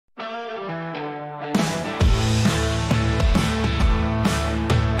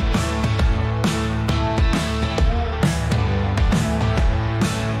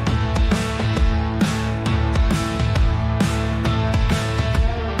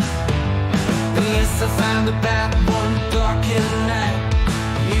find the bad one dark in the night.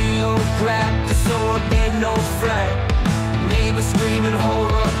 You grab the sword, ain't no flight. Neighbors screaming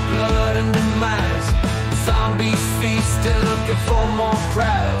horror, blood and demise. Zombies feasting, looking for more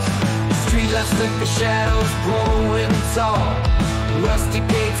prize. Street lights like the shadows growing tall. Rusty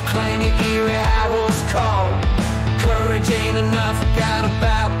gates clanging, eerie owls call. Courage ain't enough, got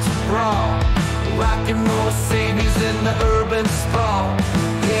about to brawl. Rock and roll saviors in the urban sprawl.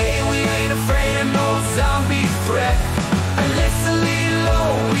 Yeah, we ain't afraid of no zombie threat. Unless a little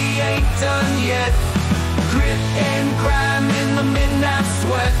low, we ain't done yet. Grit and grime in the midnight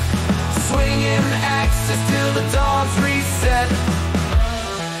sweat. Swinging axes till the dawn's reset.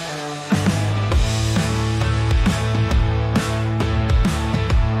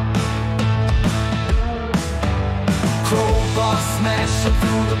 Crowbar smashing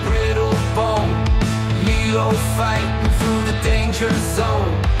through the brittle bone. Leo fighting through the danger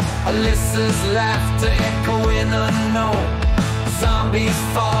zone. Alyssa's laughter echoing unknown. Zombies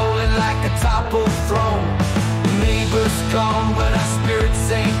falling like a toppled throne. Neighbors gone but our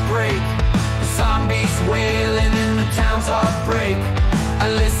spirits ain't break. Zombies wailing in the town's heartbreak.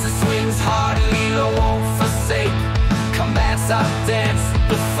 Alyssa swings hard, Lilo won't forsake. Combat's our dance,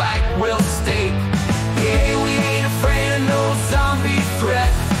 the fight will stake. Yeah, we ain't afraid of no zombie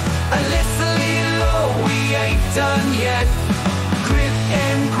threat. Unless a little low, we ain't done yet. Grit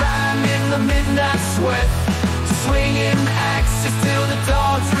and grime in the midnight sweat. Swinging axes till the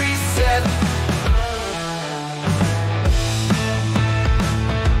dawn's reset.